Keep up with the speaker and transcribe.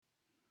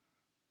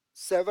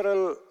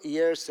Several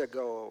years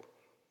ago,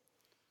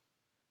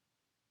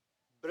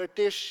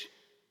 British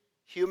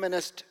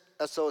Humanist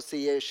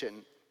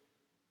Association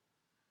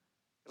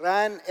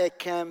ran a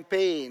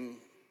campaign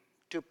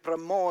to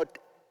promote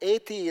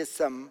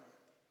atheism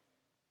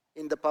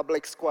in the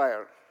public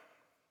square.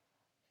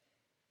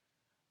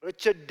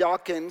 Richard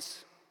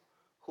Dawkins,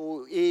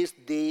 who was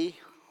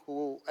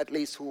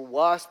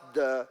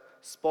the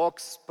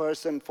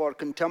spokesperson for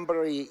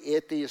contemporary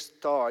atheist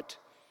thought,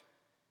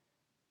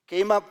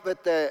 came up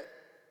with a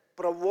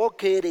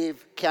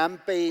provocative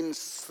campaign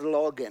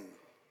slogan.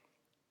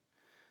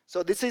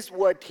 So this is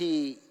what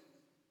he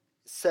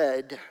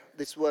said.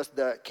 This was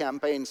the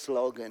campaign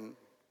slogan.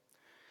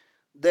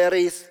 There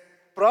is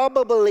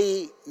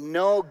probably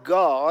no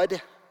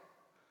God,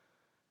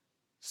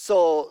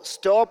 so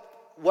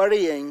stop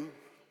worrying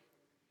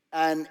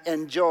and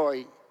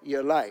enjoy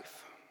your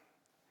life.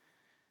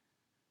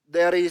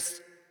 There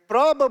is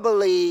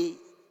probably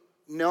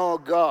no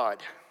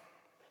God.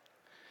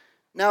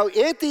 Now,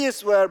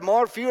 atheists were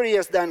more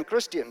furious than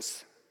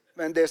Christians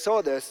when they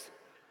saw this,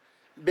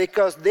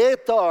 because they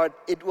thought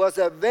it was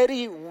a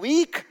very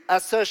weak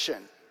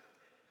assertion.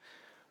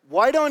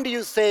 Why don't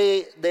you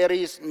say there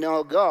is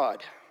no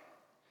God?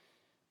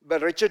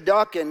 But Richard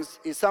Dawkins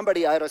is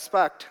somebody I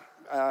respect.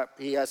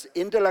 He has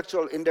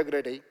intellectual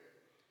integrity.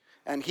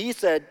 And he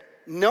said,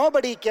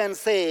 nobody can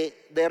say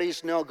there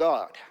is no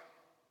God.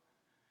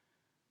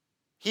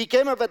 He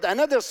came up with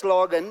another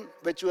slogan,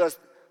 which was,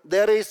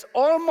 there is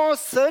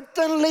almost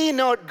certainly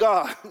not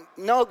God,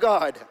 no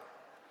God.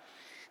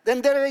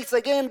 Then there is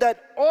again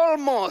that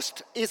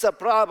almost is a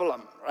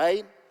problem,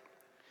 right?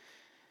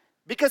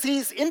 Because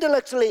he's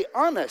intellectually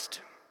honest.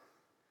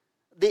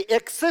 The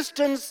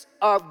existence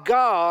of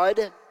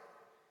God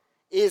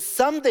is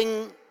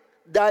something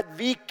that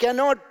we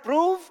cannot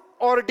prove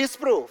or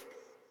disprove.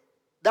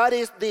 That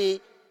is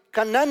the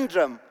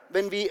conundrum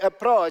when we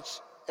approach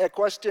a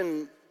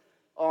question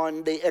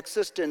on the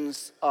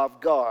existence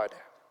of God.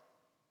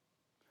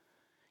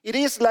 It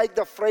is like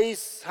the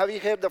phrase, have you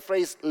heard the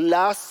phrase,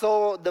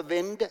 lasso the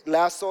wind,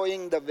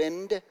 lassoing the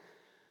wind?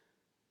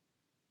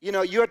 You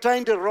know, you're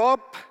trying to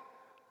rope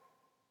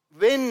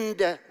wind,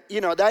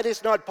 that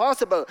is not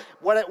possible.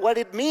 What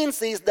it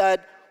means is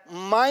that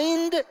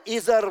mind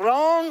is a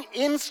wrong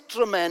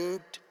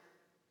instrument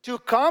to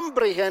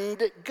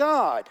comprehend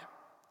God.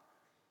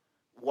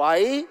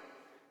 Why?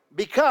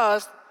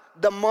 Because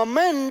the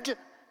moment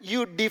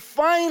you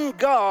define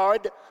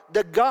God,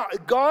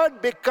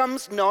 God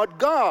becomes not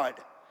God.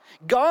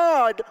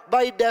 God,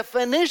 by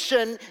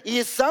definition,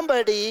 is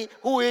somebody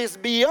who is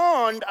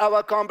beyond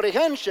our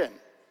comprehension.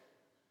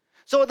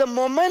 So the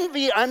moment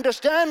we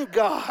understand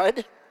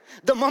God,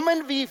 the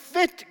moment we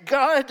fit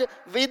God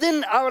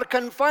within our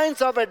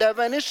confines of a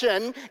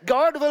definition,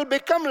 God will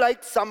become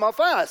like some of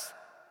us,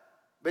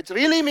 which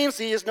really means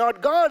he is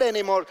not God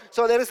anymore.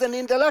 So there is an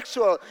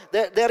intellectual,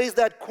 there is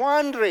that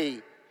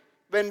quandary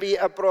when we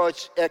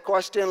approach a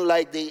question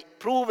like the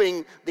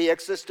proving the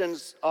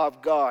existence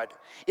of God.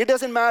 It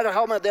doesn't matter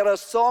how much, there are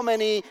so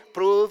many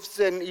proofs,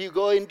 and you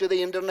go into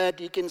the internet,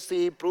 you can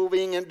see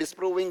proving and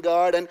disproving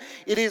God, and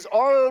it is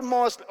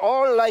almost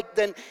all like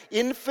the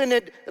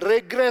infinite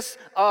regress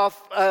of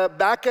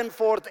back and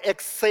forth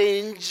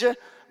exchange,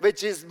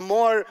 which is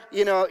more,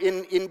 in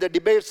the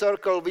debate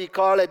circle, we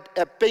call it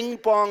a ping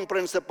pong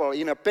principle.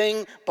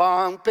 Ping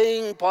pong,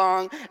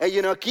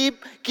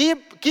 keep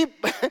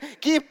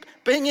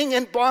pinging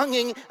and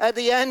ponging. At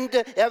the end,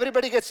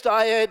 everybody gets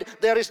tired.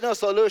 There is no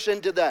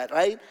solution to that,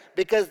 right?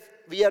 Because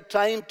we are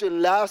trying to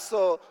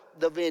lasso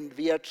the wind.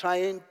 We are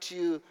trying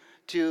to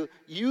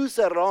use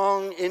a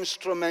wrong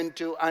instrument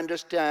to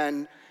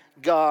understand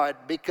God,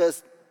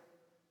 because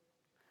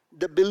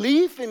the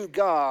belief in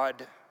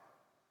God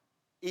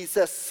is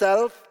a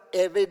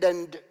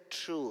self-evident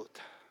truth.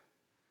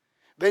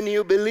 When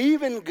you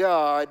believe in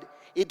God,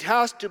 it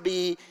has to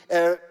be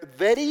a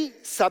very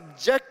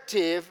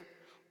subjective,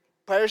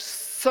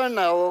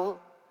 personal,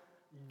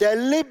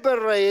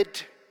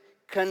 deliberate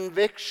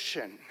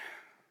conviction.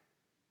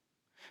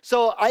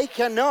 So I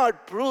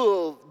cannot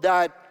prove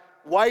that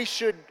why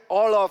should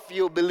all of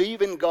you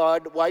believe in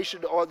God, why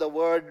should all the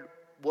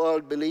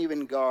world believe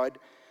in God,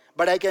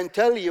 but I can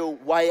tell you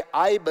why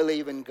I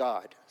believe in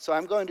God. So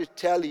I'm going to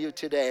tell you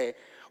today,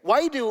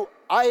 why do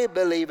I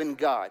believe in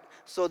God?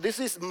 So this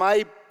is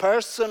my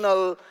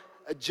personal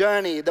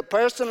journey, the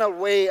personal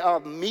way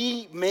of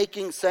me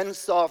making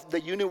sense of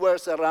the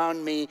universe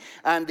around me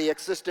and the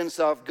existence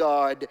of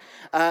God.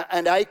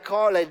 And I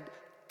call it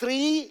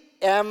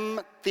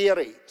 3M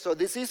theory. So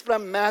this is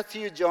from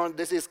Mathew, John.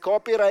 This is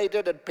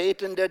copyrighted and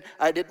patented.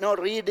 I did not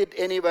read it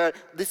anywhere.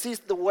 This is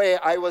the way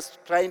I was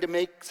trying to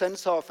make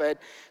sense of it.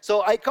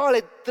 So I call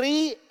it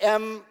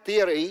 3M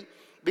theory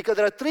because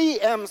there are 3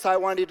 M's I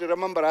want you to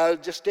remember. I'll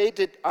just state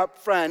it up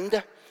front.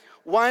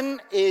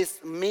 One is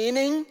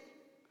meaning,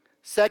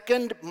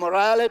 second,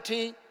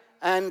 morality,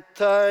 and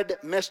third,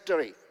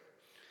 mystery.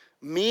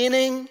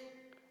 Meaning,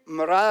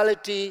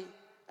 morality,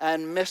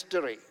 and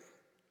mystery.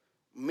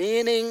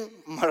 Meaning,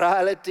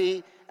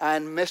 morality,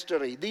 and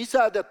mystery. These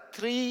are the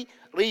 3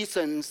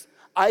 reasons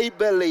I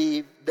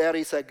believe there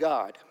is a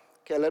God.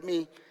 Okay, let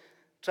me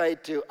try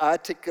to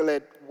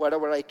articulate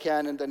whatever I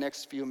can in the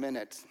next few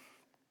minutes.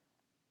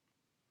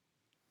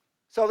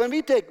 So when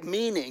we take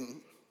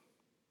meaning,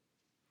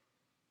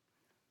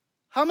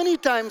 how many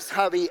times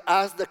have we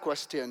asked the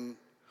question,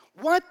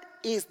 what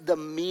is the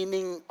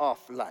meaning of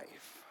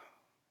life?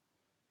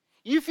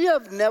 If you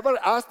have never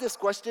asked this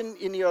question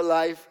in your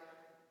life,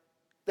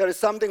 there is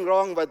something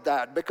wrong with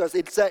that, because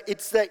it's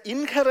the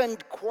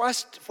inherent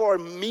quest for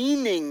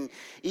meaning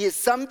is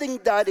something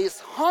that is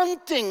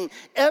haunting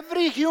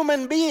every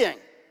human being.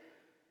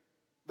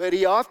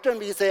 Very often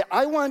we say,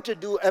 I want to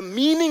do a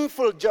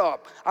meaningful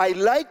job. I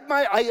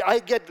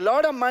get a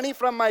lot of money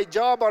from my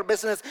job or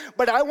business,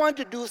 but I want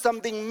to do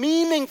something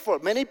meaningful.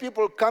 Many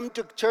people come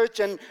to church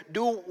and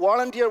do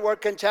volunteer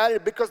work and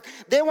charity because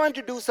they want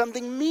to do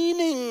something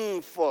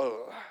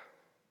meaningful.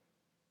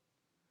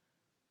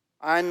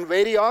 And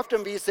very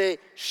often we say,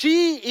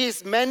 she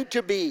is meant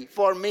to be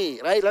for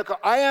me, right? Like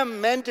I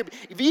am meant to be.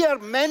 We are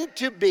meant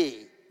to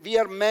be. We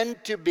are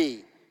meant to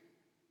be.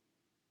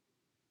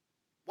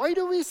 Why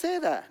do we say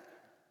that?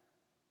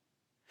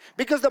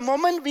 Because the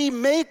moment we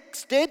make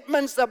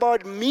statements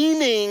about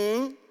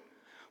meaning,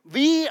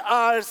 we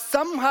are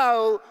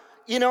somehow,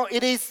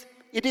 it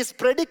is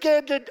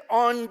predicated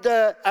on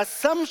the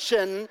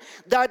assumption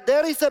that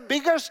there is a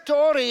bigger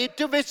story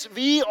to which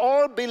we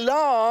all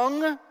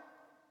belong.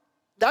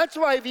 That's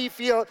why we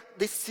feel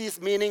this is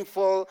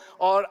meaningful,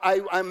 or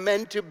I'm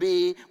meant to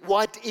be.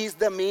 What is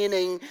the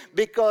meaning?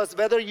 Because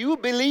whether you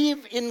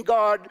believe in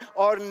God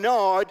or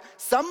not,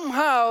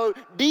 somehow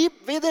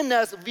deep within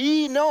us,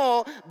 we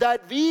know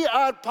that we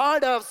are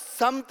part of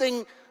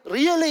something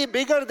really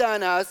bigger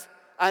than us,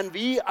 and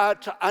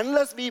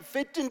unless we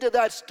fit into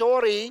that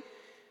story,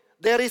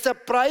 there is a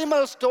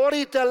primal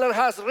storyteller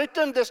has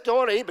written the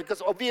story,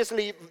 because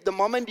obviously the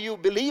moment you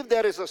believe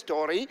there is a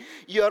story,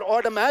 you are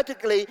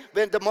automatically,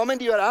 the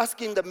moment you are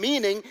asking the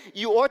meaning,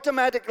 you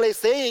automatically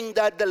saying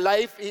that the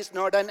life is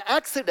not an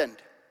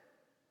accident,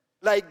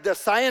 like the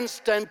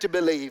science tend to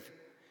believe.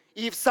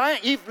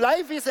 If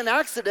life is an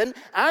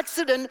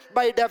accident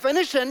by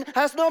definition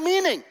has no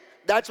meaning.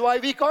 That's why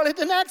we call it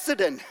an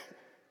accident.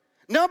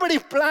 Nobody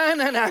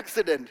planned an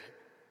accident.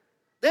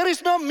 There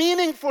is no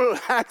meaningful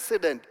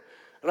accident.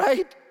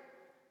 Right?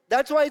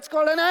 That's why it's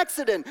called an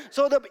accident.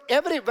 So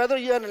whether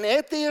you're an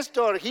atheist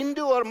or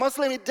Hindu or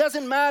Muslim, it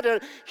doesn't matter.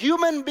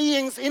 Human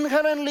beings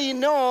inherently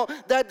know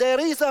that there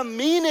is a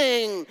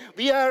meaning.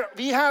 We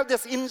have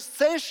this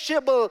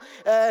insatiable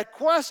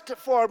quest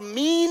for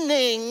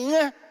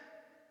meaning,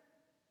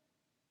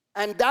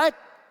 and that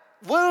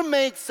will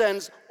make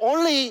sense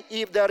only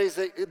if there is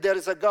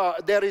a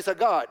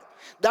God.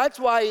 That's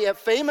why a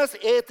famous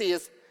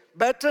atheist,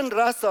 Bertrand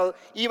Russell,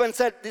 even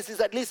said, this is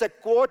at least a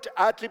quote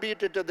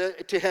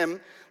attributed to him.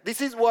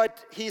 This is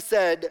what he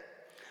said: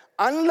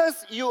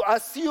 unless you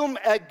assume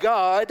a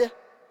God,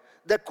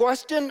 the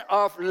question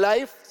of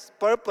life's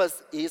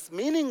purpose is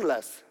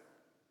meaningless.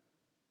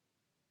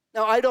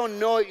 Now, I don't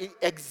know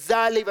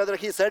exactly whether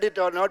he said it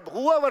or not, but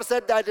whoever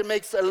said that, it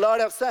makes a lot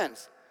of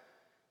sense.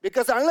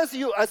 Because unless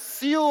you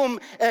assume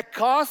a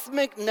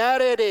cosmic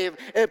narrative,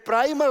 a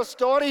primal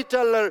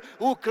storyteller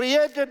who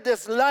created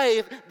this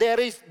life,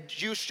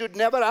 you should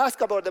never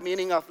ask about the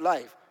meaning of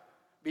life.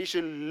 We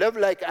should live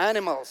like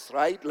animals,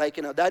 right?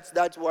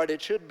 That's what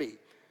it should be.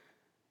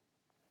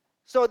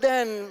 So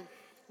then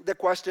the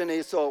question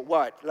is, so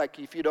what? Like,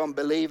 if you don't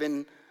believe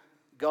in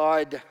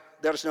God,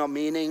 there's no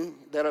meaning.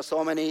 There are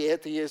so many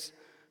atheists,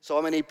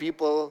 so many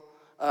people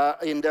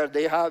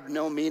they have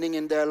no meaning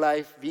in their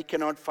life. We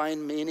cannot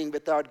find meaning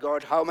without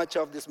God. How much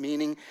of this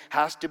meaning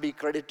has to be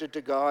credited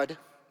to God?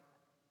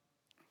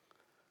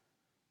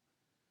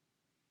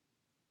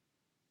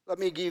 Let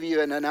me give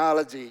you an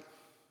analogy.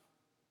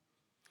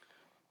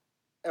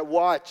 A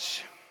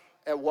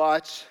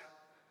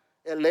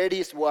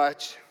lady's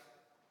watch,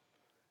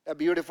 a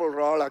beautiful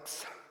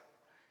Rolex,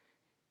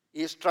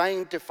 is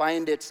trying to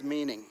find its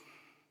meaning.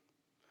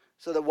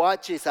 So the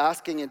watch is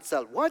asking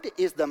itself, what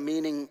is the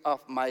meaning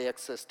of my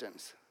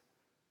existence?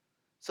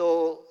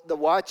 So the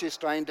watch is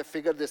trying to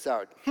figure this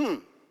out.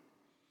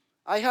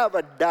 I have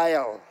a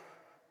dial,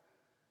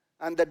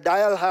 and the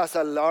dial has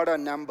a lot of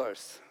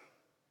numbers.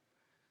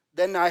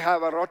 Then I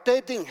have a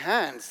rotating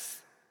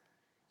hands.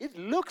 It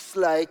looks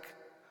like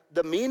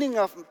the meaning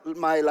of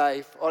my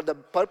life or the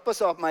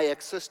purpose of my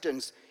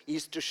existence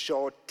is to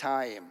show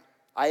time.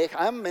 I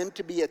am meant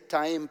to be a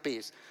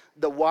timepiece.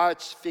 The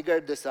watch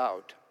figured this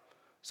out.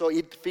 So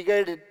it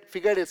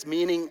figured its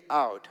meaning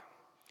out.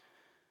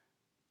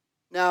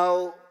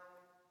 Now,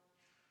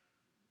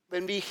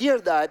 when we hear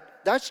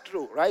that, that's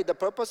true, right? The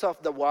purpose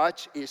of the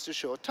watch is to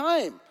show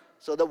time.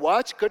 So the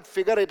watch could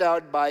figure it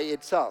out by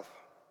itself.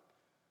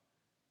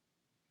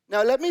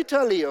 Now, let me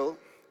tell you,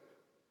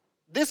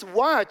 this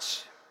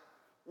watch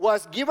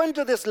was given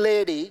to this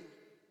lady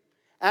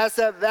as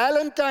a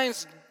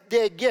Valentine's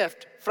Day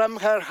gift from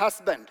her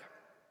husband.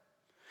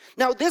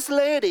 Now, this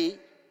lady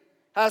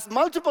has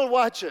multiple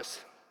watches.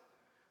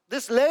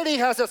 This lady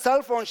has a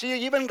cell phone. She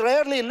even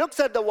rarely looks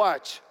at the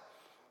watch.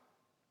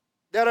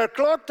 There are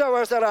clock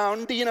towers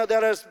around.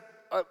 There is,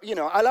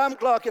 alarm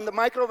clock in the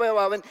microwave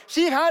oven.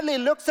 She hardly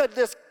looks at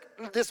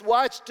this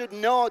watch to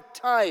know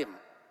time.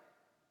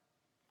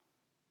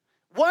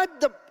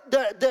 What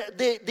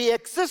the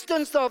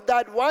existence of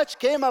that watch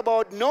came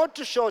about not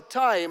to show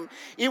time.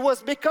 It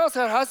was because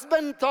her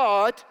husband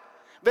thought,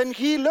 when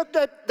he looked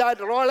at that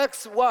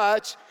Rolex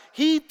watch,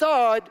 he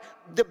thought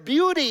the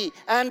beauty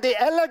and the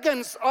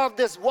elegance of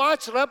this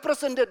watch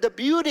represented the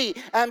beauty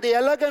and the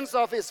elegance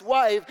of his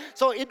wife.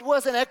 So it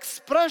was an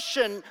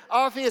expression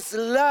of his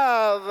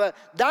love.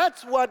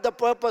 That's what the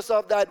purpose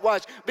of that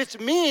watch, which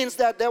means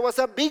that there was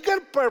a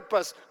bigger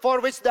purpose for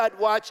which that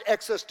watch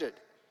existed.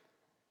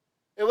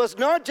 It was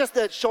not just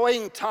the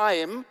showing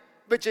time,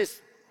 which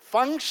is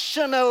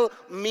functional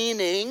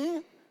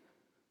meaning.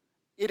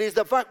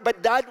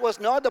 But that was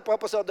not the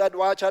purpose of that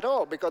watch at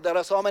all, because there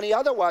are so many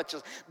other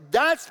watches.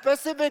 That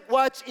specific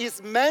watch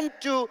is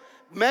meant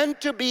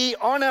to be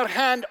on her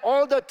hand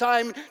all the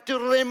time to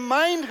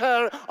remind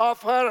her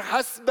of her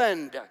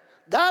husband.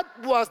 That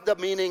was the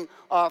meaning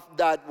of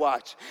that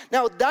watch.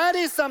 Now, that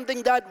is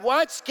something that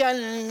watch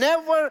can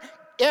never,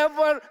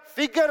 ever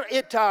figure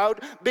it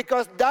out,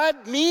 because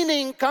that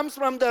meaning comes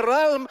from the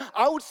realm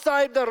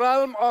outside the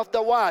realm of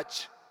the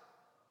watch.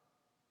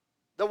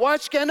 The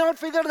watch cannot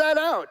figure that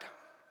out.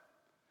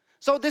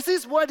 So this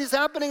is what is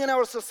happening in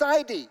our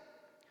society.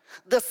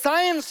 The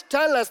science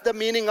tells us the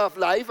meaning of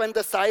life, and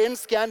the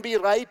science can be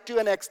right to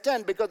an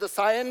extent, because the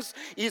science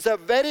is a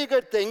very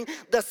good thing.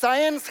 The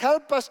science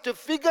helps us to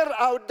figure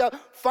out the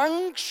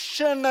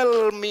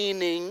functional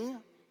meaning,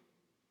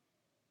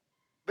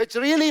 which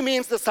really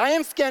means the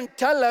science can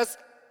tell us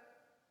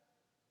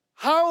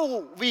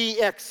how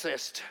we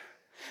exist,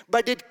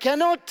 but it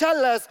cannot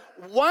tell us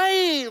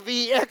why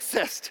we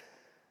exist.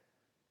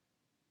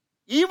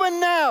 Even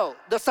now,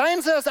 the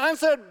science has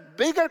answered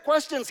bigger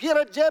questions. Here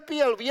at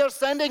JPL, we are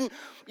sending,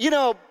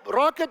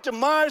 rocket to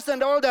Mars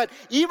and all that.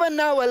 Even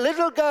now, a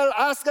little girl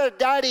asks her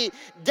daddy,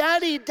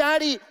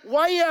 Daddy,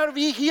 why are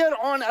we here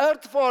on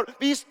earth for?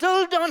 We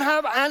still don't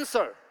have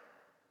answer.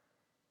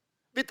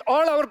 With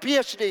all our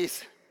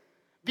PhDs,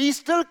 we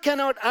still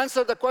cannot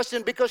answer the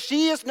question, because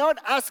she is not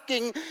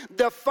asking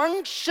the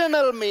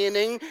functional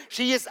meaning.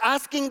 She is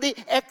asking the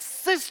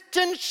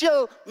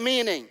existential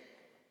meaning.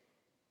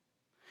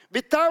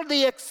 Without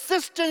the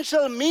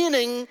existential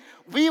meaning,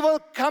 we will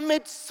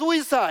commit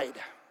suicide.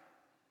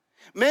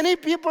 Many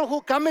people who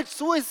commit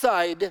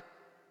suicide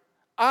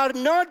are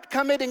not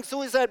committing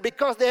suicide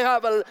because they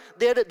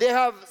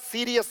have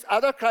serious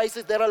other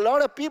crises. There are a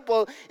lot of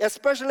people,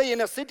 especially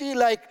in a city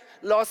like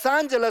Los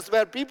Angeles,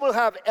 where people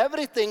have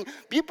everything.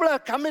 People are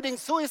committing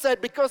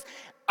suicide because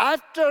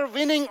after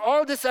winning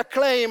all this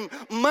acclaim,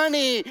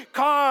 money,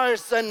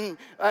 cars, and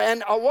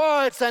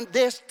awards, and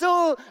they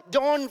still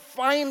don't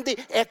find the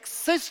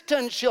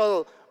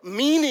existential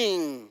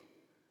meaning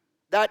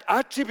that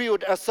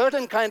attribute a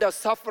certain kind of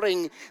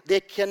suffering they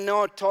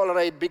cannot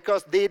tolerate,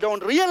 because they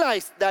don't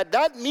realize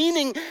that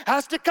meaning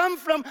has to come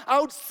from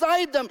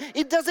outside them.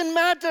 It doesn't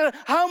matter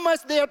how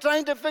much they are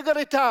trying to figure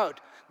it out.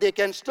 They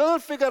can still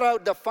figure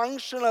out the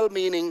functional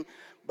meaning,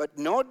 but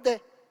not the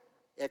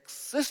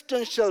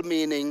existential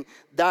meaning.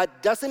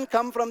 That doesn't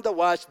come from the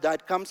watch,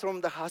 that comes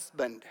from the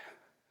husband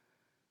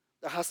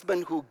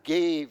who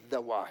gave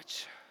the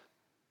watch.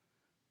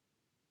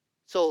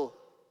 So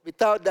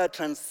without that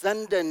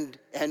transcendent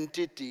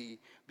entity,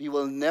 we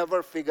will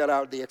never figure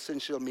out the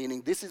essential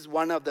meaning. This is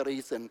one of the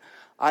reasons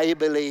I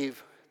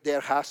believe there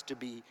has to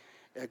be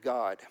a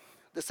God.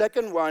 The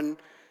second one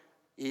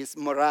is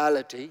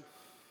morality.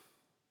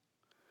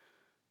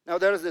 Now,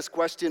 there is this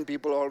question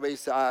people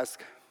always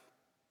ask: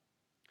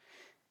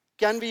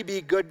 can we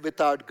be good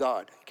without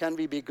God? Can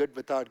we be good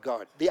without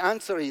God? The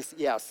answer is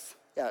yes,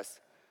 yes.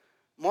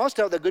 Most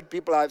of the good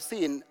people I've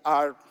seen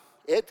are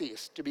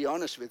atheists, to be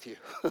honest with you.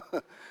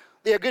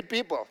 They are good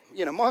people.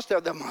 Most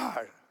of them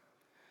are.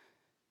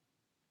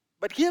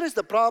 But here is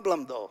the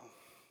problem, though.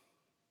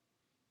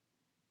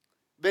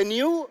 When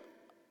you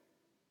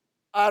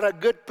are a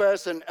good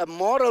person, a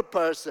moral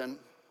person,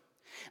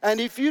 and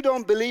if you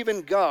don't believe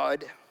in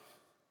God,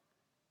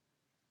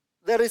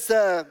 there is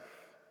a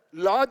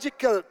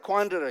logical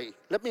quandary.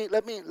 Let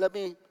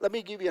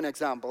me give you an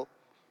example.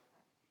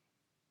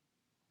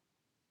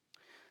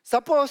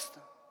 Suppose,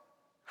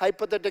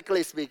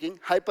 hypothetically speaking,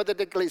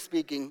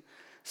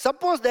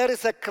 suppose there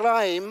is a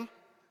crime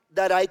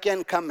that I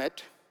can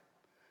commit,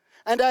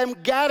 and I'm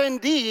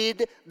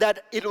guaranteed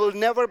that it will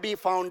never be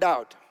found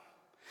out.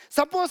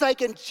 Suppose I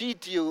can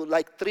cheat you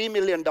like $3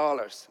 million,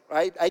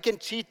 right? I can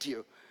cheat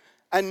you,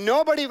 and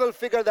nobody will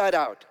figure that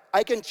out.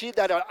 I can cheat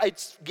that out.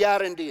 It's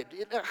guaranteed.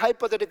 In a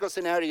hypothetical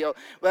scenario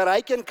where I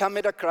can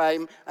commit a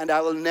crime and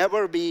I will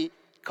never be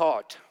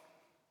caught.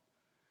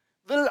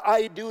 Will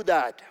I do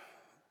that?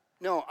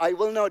 No, I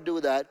will not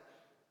do that.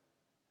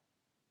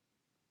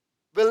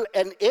 Will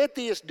an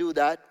atheist do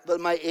that? Will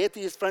my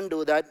atheist friend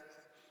do that?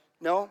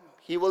 No,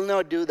 he will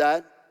not do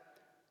that.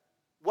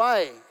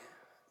 Why?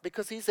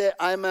 Because he said,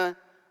 I'm a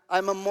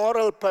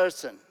moral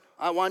person.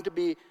 I want to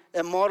be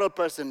a moral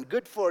person.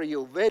 Good for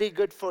you, very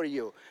good for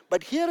you.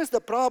 But here is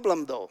the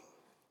problem, though.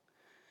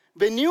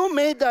 When you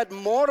made that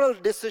moral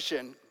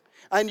decision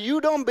and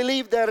you don't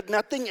believe that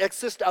nothing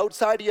exists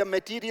outside your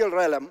material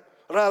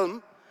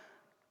realm,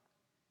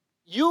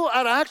 you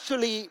are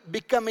actually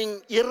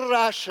becoming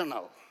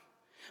irrational.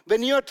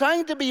 When you're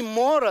trying to be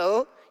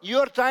moral, you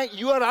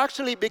are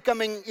actually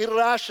becoming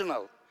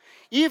irrational.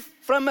 If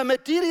from a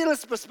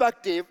materialist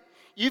perspective,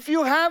 if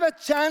you have a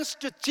chance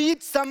to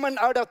cheat someone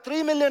out of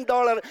 $3 million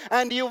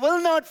and you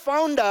will not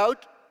find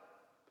out,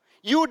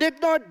 you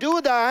did not do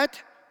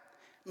that,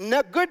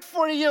 no, good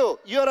for you.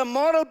 You're a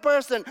moral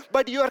person,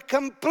 but you are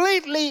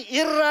completely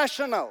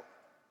irrational.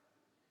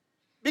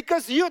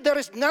 Because there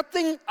is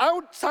nothing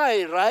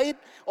outside, right?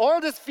 All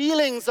these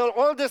feelings or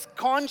all this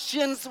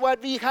conscience what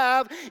we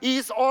have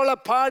is all a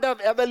part of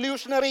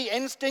evolutionary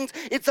instincts.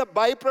 It's a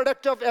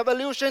byproduct of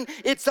evolution.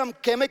 It's some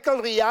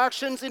chemical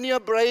reactions in your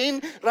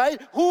brain,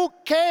 right? Who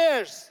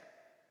cares?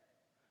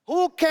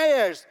 Who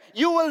cares?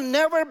 You will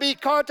never be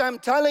caught, I'm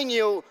telling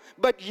you,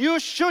 but you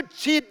should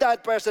cheat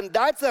that person.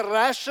 That's a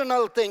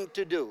rational thing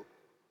to do.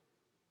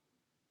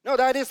 No,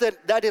 that is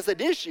an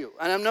issue.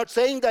 And I'm not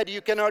saying that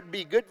you cannot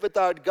be good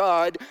without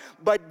God,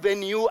 but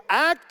when you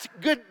act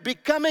good,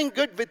 becoming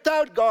good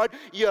without God,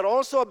 you're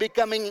also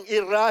becoming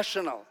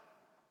irrational.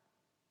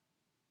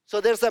 So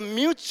there's a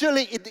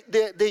mutually,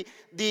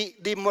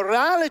 the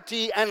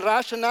morality and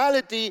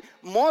rationality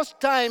most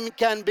time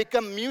can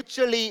become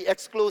mutually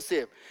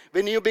exclusive.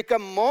 When you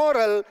become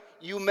moral,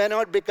 you may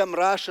not become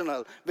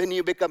rational. When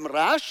you become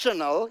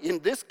rational, in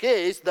this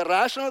case, the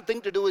rational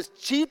thing to do is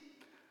cheat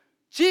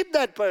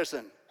that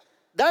person.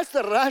 That's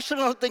the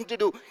rational thing to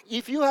do.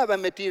 If you have a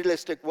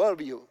materialistic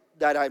worldview,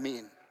 that I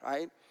mean,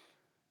 right?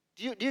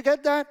 Do you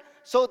get that?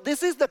 So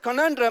this is the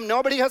conundrum.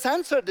 Nobody has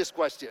answered this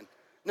question.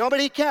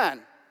 Nobody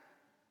can.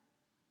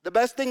 The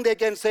best thing they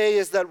can say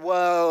is that,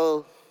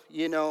 well,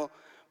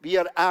 we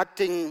are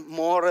acting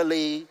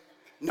morally,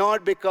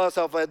 not because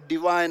of a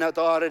divine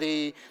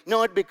authority,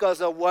 not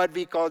because of what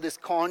we call this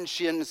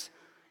conscience.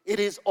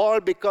 It is all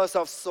because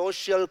of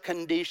social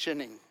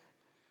conditioning.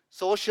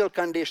 Social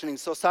conditioning.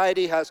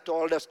 Society has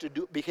told us to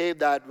behave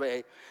that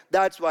way.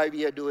 That's why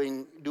we are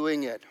doing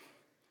it.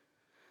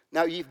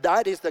 Now, if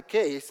that is the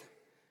case,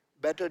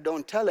 better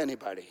don't tell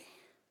anybody.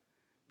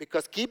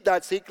 Because keep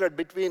that secret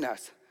between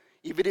us.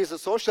 If it is a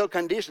social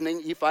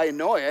conditioning, if I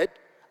know it,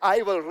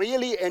 I will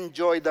really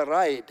enjoy the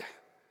ride.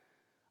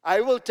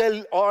 I will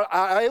teach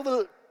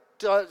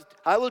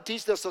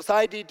the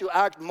society to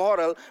act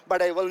moral,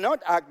 but I will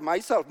not act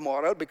myself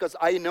moral because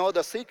I know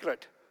the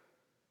secret.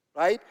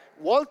 Right?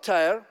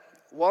 Voltaire,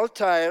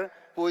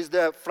 who is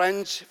the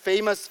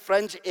famous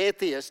French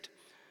atheist,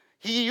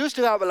 he used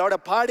to have a lot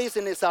of parties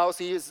in his house.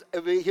 He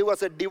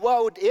was a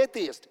devout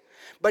atheist.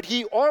 But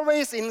he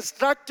always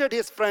instructed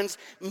his friends,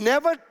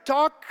 never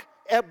talk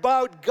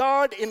about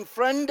God in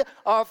front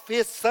of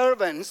his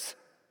servants.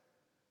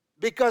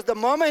 Because the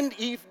moment,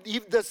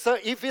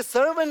 if his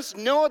servants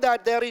know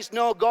that there is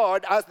no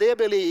God, as they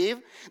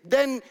believe,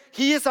 then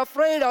he is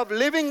afraid of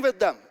living with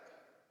them.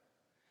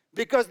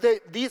 Because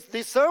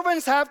these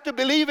servants have to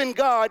believe in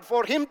God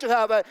for him to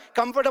have a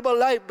comfortable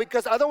life,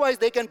 because otherwise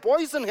they can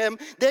poison him,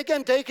 they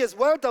can take his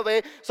wealth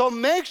away. So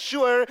make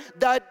sure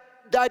that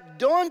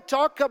don't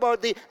talk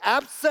about the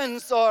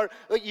absence or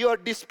your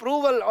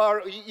disapproval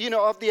or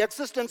of the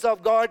existence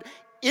of God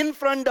in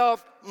front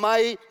of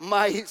my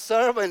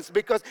servants,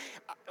 because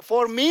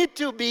for me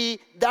to be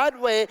that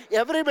way,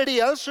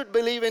 everybody else should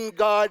believe in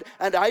God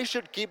and I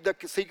should keep the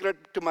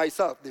secret to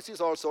myself. This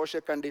is all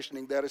social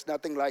conditioning. There is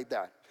nothing like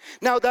that.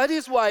 Now that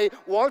is why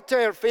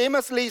Voltaire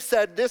famously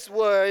said this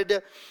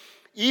word,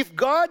 if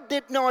God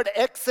did not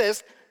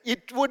exist,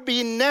 it would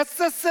be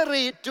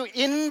necessary to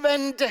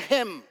invent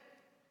him.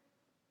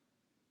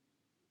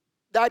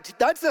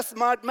 That's a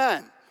smart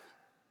man.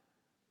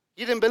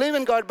 He didn't believe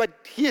in God, but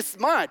he is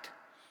smart.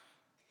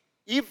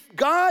 If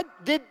God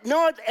did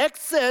not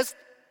exist,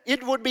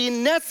 it would be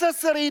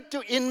necessary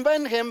to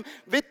invent him,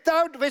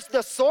 without which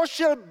the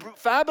social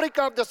fabric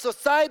of the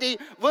society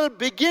will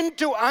begin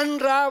to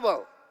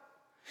unravel.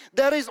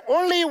 There is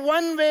only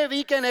one way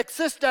we can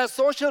exist as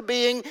social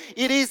beings.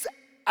 It is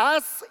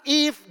as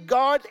if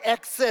God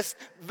exists,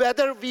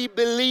 whether we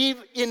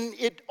believe in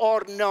it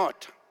or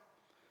not.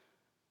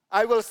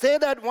 I will say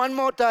that one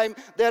more time.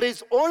 There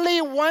is only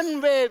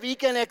one way we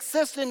can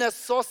exist in a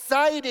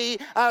society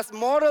as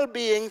moral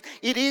beings.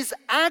 It is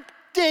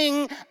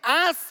acting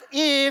as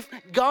if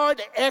God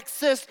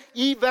exists,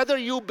 whether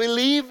you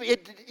believe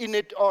in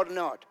it or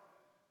not.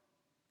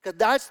 Because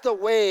that's the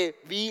way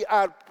we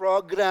are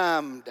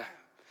programmed.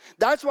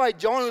 That's why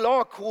John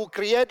Locke, who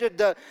created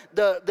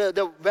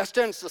the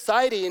Western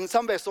society, in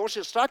some way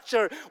social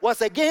structure,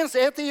 was against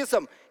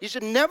atheism. You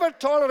should never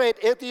tolerate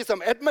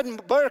atheism.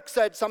 Edmund Burke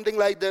said something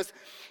like this: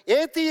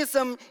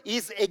 atheism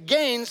is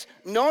against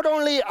not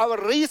only our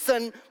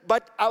reason,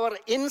 but our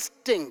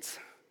instincts.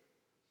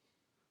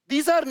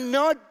 These are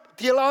not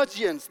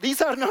theologians.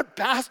 These are not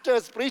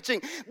pastors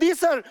preaching.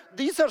 These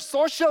are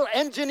social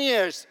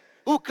engineers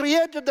who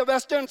created the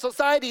Western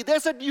society. They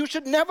said you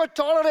should never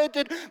tolerate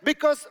it,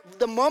 because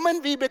the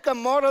moment we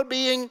become moral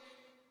being,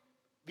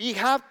 We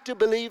have to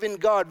believe in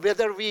God,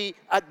 whether we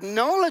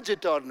acknowledge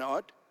it or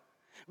not.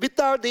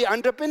 Without the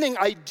underpinning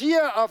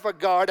idea of a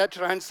God, a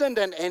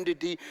transcendent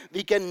entity,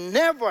 we can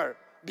never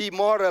be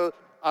moral.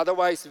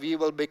 Otherwise, we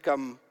will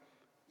become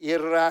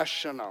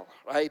irrational,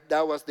 right?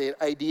 That was the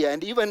idea.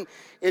 And even,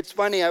 it's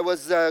funny, I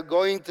was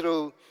going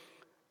through,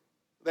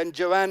 when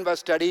Joanne was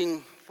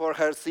studying for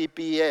her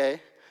CPA,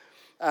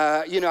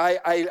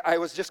 I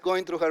was just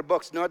going through her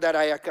books. Not that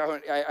I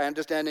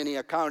understand any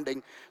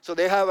accounting. So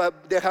they have a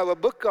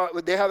book.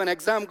 They have an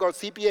exam called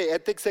CPA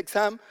ethics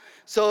exam.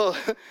 So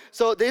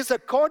there's a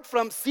quote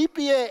from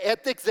CPA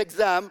ethics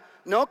exam.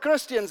 No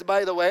Christians,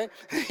 by the way.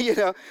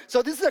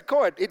 So this is a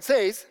quote. It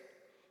says,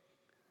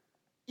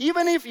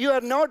 even if you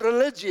are not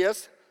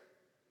religious,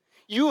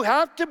 you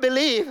have to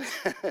believe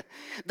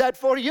that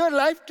for your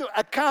life to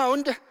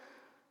account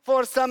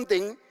for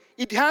something,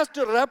 it has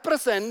to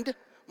represent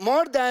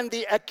more than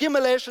the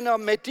accumulation of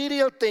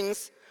material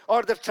things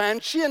or the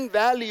transient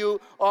value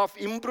of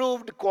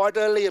improved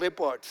quarterly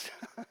reports.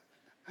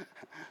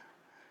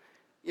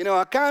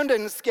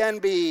 Accountants can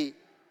be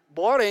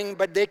boring,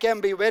 but they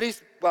can be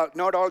well,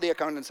 not all the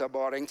accountants are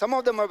boring. Some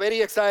of them are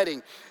very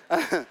exciting.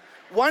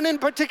 One in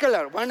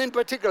particular. But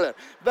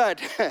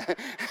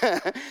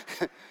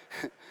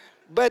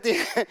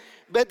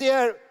they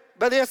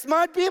are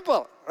smart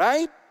people,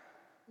 right?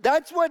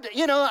 That's what,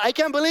 I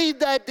can't believe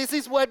that this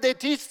is what they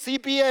teach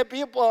CPA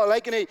people.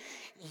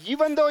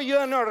 Even though you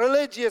are not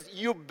religious,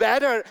 you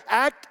better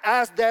act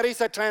as there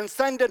is a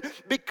transcendent,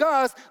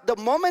 because the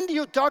moment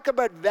you talk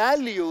about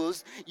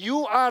values,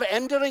 you are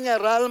entering a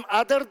realm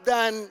other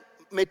than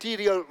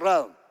material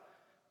realm.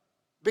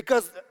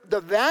 Because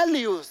the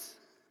values,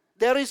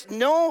 there is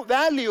no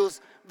values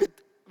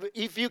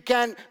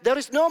there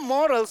is no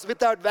morals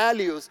without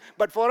values.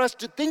 But for us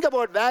to think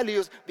about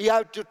values, we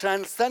have to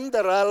transcend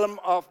the realm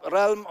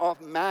of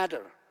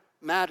matter,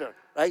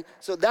 right?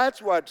 So that's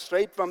what,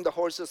 straight from the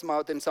horse's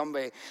mouth in some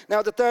way.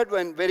 Now the third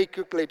one, very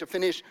quickly to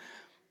finish.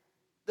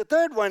 The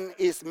third one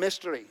is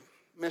mystery.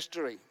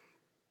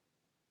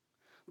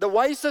 The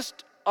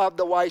wisest of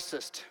the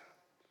wisest,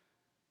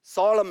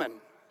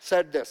 Solomon,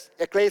 said this,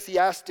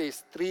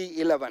 Ecclesiastes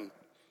 3:11.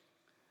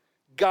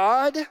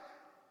 God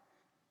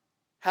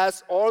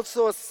has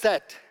also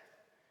set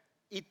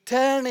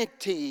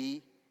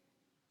eternity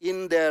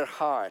in their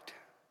heart.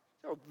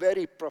 A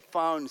very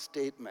profound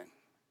statement.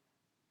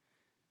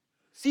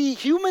 See,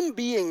 human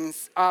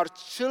beings are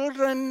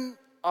children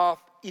of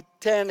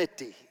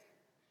eternity.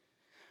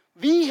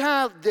 We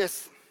have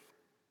this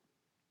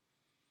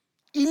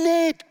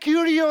innate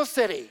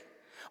curiosity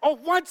of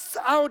what's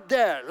out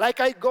there. Like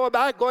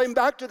going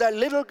back to that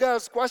little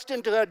girl's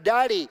question to her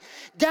daddy.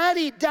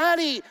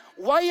 Daddy,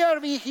 why are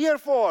we here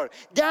for?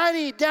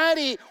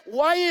 Daddy,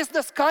 why is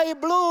the sky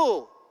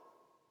blue?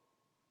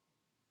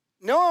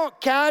 No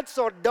cats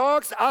or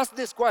dogs ask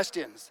these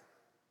questions.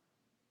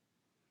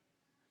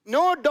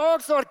 No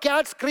dogs or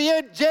cats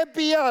create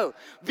JPL.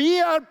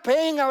 We are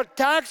paying our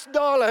tax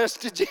dollars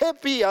to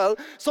JPL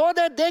so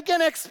that they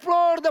can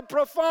explore the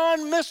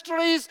profound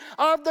mysteries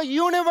of the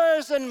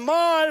universe and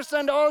Mars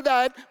and all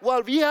that.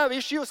 Well, we have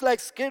issues like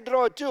Skid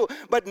Row too,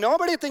 but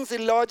nobody thinks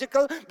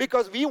illogical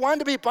because we want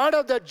to be part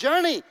of the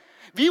journey.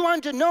 We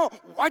want to know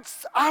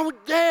what's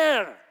out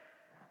there.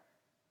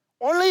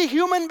 Only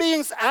human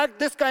beings act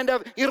this kind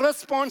of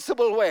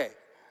irresponsible way.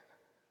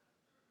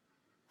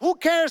 Who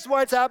cares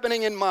what's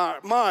happening in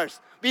Mars?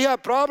 We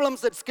have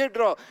problems at Skid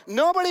Row.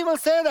 Nobody will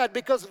say that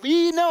because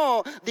we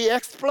know the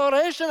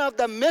exploration of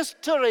the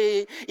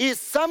mystery is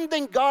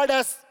something God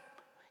has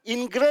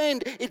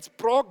ingrained. It's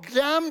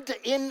programmed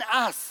in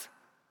us.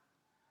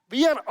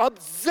 We are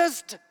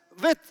obsessed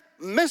with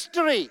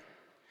mystery.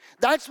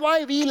 That's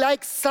why we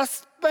like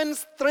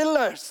suspense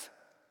thrillers.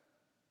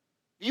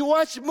 You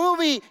watch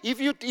movie,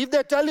 if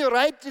they tell you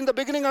right in the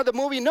beginning of the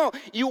movie, no,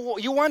 you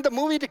want the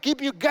movie to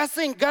keep you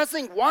guessing.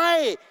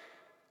 Why?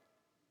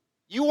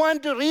 You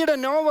want to read a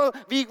novel,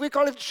 we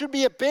call it should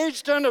be a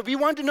page turner. We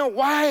want to know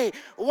why.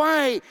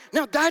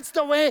 Now that's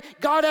the way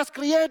God has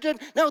created.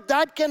 Now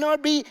that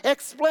cannot be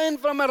explained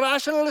from a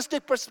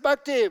rationalistic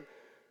perspective.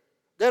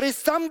 There is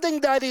something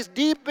that is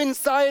deep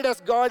inside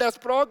us God has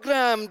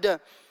programmed.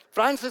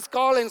 Francis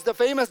Collins, the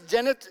famous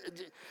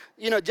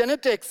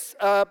genetics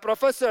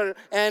professor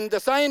and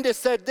the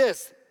scientist, said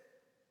this: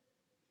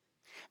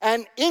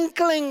 an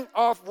inkling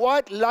of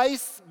what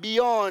lies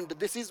beyond.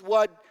 This is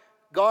what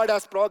God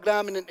has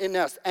programmed in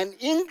us. An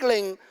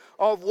inkling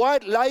of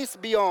what lies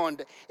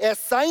beyond. A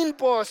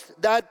signpost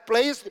that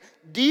placed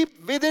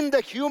deep within the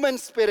human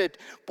spirit,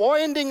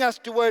 pointing us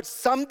towards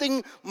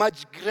something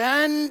much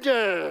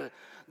grander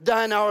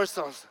than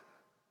ourselves.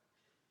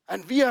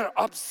 And we are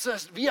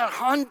obsessed, we are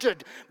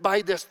haunted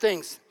by these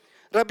things.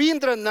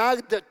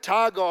 Rabindranath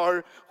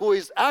Tagore, who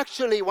is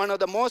actually one of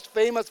the most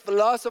famous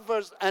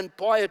philosophers and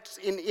poets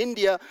in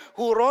India,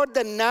 who wrote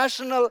the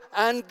national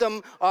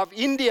anthem of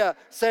India,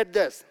 said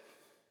this: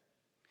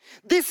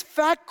 this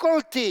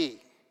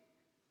faculty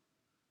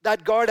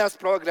that God has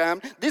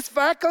programmed, this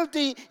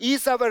faculty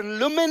is our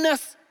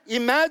luminous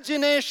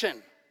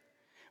imagination,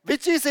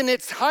 which is in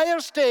its higher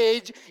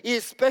stage,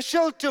 is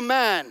special to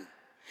man.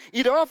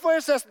 It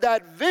offers us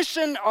that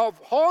vision of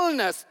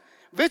wholeness,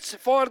 which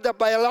for the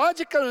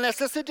biological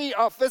necessity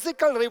of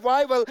physical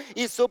revival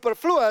is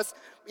superfluous.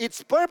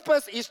 Its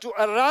purpose is to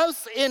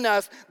arouse in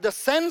us the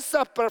sense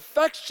of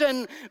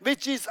perfection,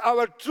 which is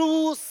our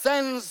true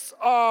sense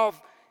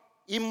of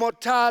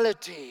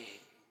immortality.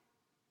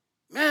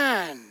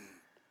 Man,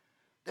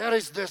 there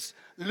is this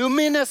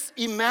luminous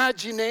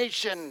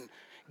imagination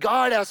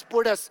God has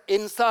put us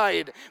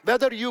inside.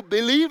 Whether you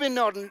believe in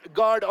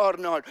God or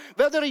not,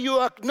 whether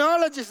you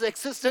acknowledge His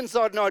existence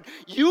or not,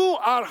 you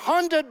are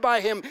haunted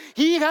by Him.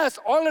 He has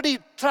already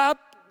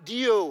trapped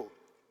you.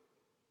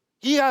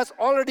 He has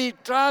already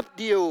trapped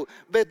you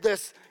with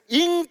this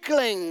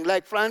inkling,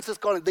 like Francis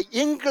called it, the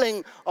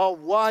inkling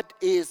of what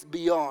is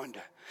beyond.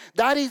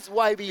 That is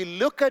why we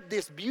look at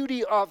this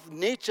beauty of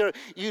nature.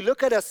 You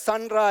look at a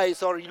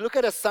sunrise or you look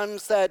at a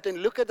sunset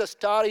and look at the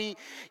starry,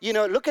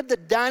 look at the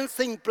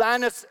dancing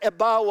planets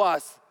above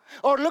us.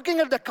 Or looking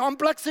at the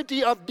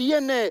complexity of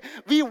DNA,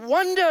 we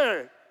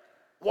wonder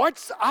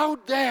what's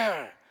out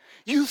there.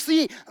 You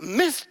see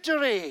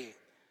mystery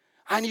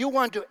and you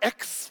want to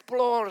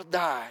explore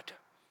that.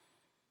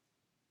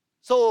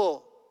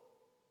 So,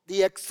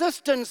 the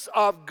existence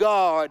of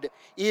God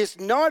is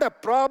not a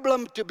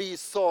problem to be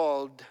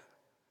solved.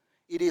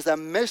 It is a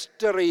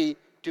mystery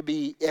to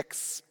be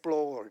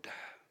explored.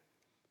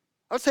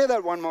 I'll say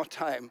that one more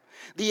time.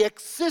 The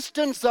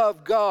existence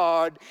of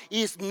God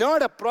is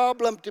not a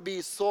problem to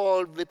be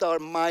solved with our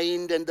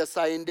mind and the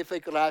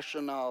scientific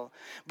rationale,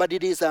 but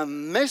it is a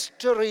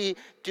mystery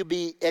to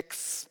be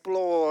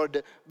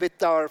explored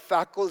with our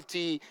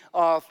faculty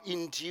of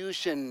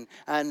intuition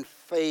and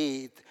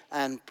faith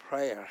and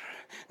prayer.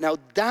 Now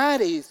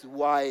that is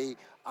why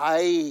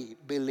I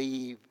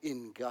believe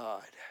in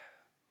God.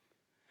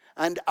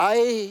 And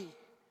I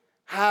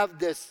have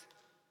this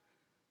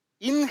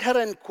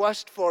inherent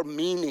quest for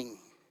meaning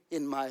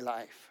in my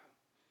life.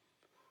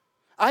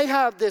 I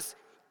have this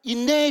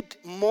innate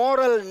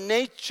moral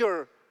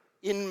nature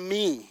in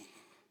me.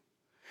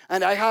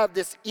 And I have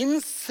this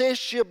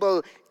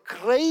insatiable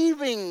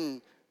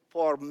craving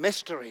for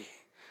mystery.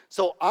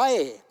 So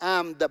I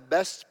am the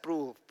best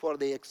proof for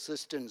the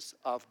existence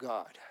of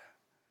God.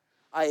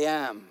 I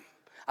am.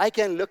 I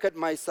can look at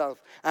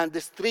myself and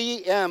this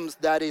 3 M's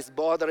that is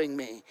bothering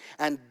me.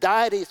 And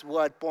that is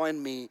what point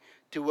me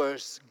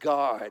towards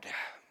God.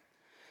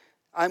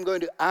 I'm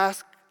going to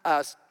ask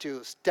us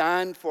to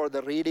stand for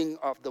the reading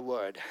of the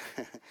word.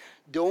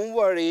 Don't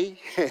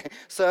worry,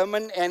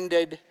 sermon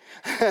ended.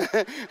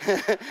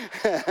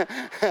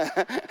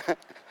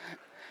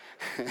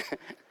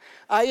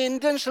 I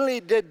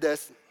intentionally did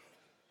this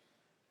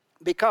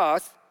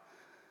because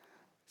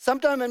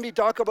sometimes when we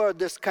talk about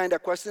this kind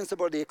of questions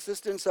about the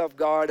existence of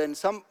God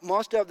and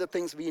most of the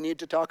things we need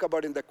to talk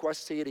about in the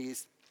Quest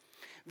series,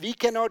 we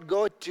cannot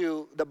go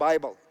to the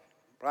Bible,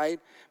 right?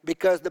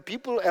 Because the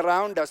people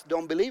around us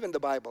don't believe in the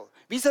Bible.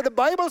 We say the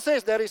Bible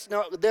says there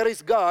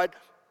is God,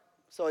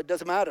 so it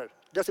doesn't matter.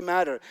 It doesn't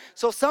matter.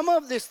 So some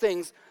of these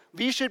things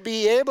we should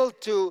be able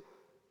to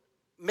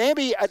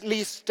maybe at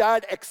least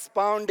start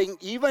expounding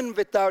even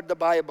without the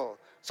Bible,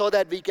 so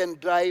that we can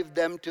drive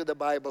them to the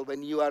Bible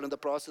when you are in the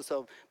process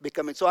of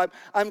becoming. So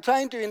I'm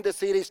trying to, in this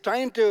series,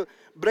 trying to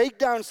break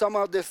down some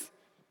of this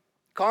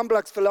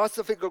complex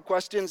philosophical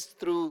questions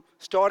through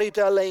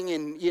storytelling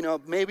and,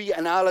 maybe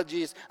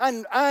analogies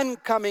and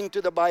coming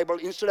to the Bible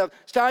instead of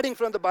starting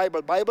from the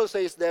Bible. Bible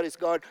says there is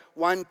God,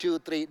 1, 2,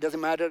 3. Doesn't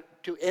matter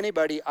to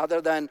anybody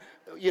other than,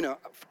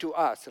 to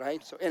us,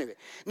 right? So anyway,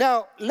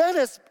 now let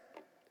us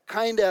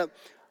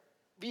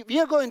we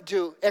are going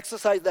to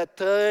exercise that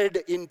third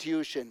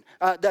intuition,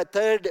 that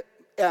third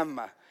M,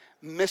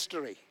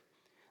 mystery.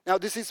 Now,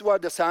 this is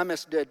what the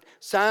psalmist did.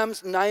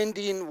 Psalms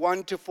 19,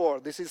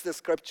 1-4. This is the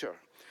scripture.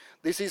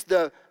 This is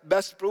the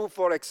best proof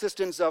for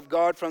existence of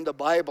God from the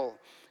Bible,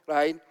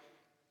 right?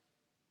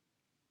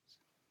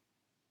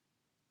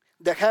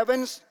 The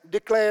heavens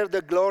declare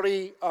the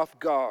glory of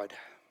God.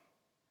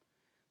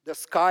 The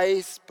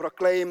skies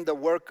proclaim the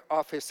work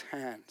of His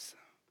hands.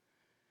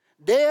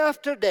 Day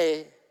after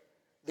day,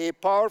 they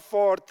pour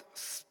forth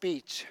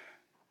speech.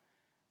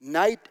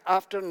 Night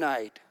after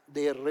night,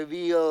 they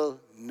reveal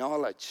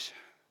knowledge.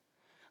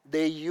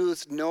 They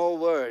use no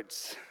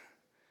words.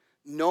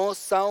 No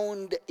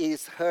sound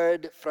is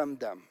heard from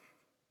them.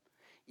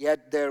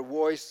 Yet their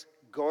voice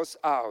goes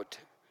out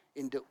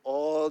into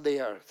all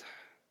the earth,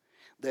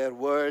 their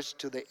words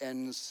to the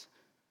ends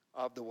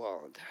of the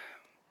world.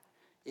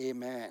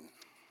 Amen.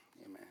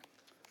 Amen.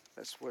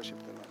 Let's worship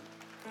the Lord.